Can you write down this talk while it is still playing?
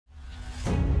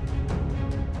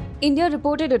India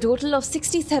reported a total of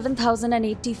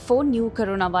 67,084 new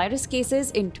coronavirus cases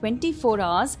in 24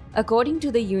 hours, according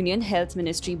to the Union Health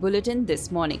Ministry bulletin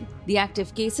this morning. The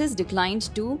active cases declined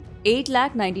to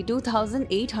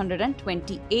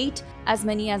 8,92,828. As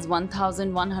many as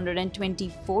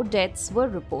 1,124 deaths were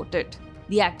reported.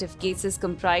 The active cases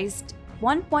comprised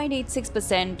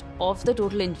 1.86% of the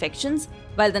total infections,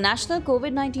 while the national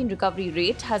Covid-19 recovery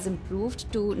rate has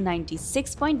improved to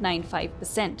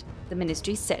 96.95%, the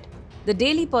ministry said. The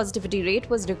daily positivity rate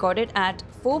was recorded at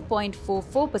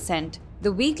 4.44%.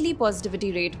 The weekly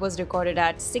positivity rate was recorded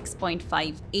at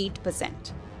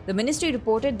 6.58%. The ministry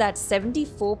reported that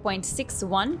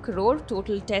 74.61 crore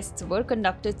total tests were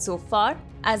conducted so far.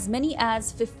 As many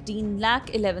as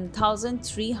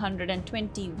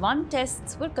 15,11,321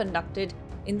 tests were conducted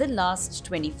in the last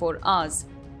 24 hours.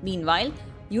 Meanwhile,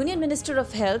 Union Minister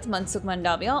of Health Mansukh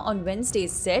Mandavia on Wednesday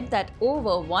said that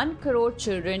over 1 crore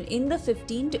children in the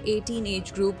 15 to 18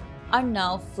 age group are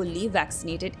now fully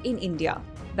vaccinated in India.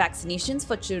 Vaccinations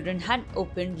for children had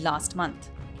opened last month.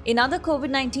 In other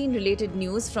COVID-19 related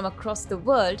news from across the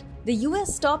world, the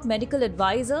US top medical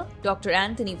advisor, Dr.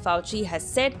 Anthony Fauci, has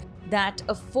said that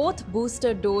a fourth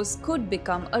booster dose could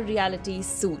become a reality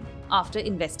soon after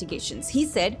investigations. He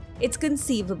said it's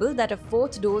conceivable that a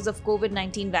fourth dose of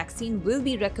COVID-19 vaccine will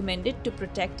be recommended to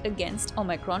protect against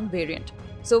Omicron variant.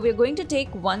 So we're going to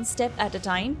take one step at a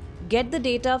time, get the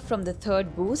data from the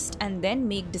third boost, and then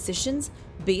make decisions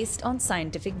based on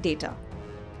scientific data.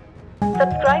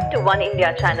 Subscribe to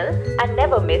Oneindia channel and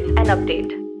never miss an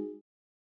update.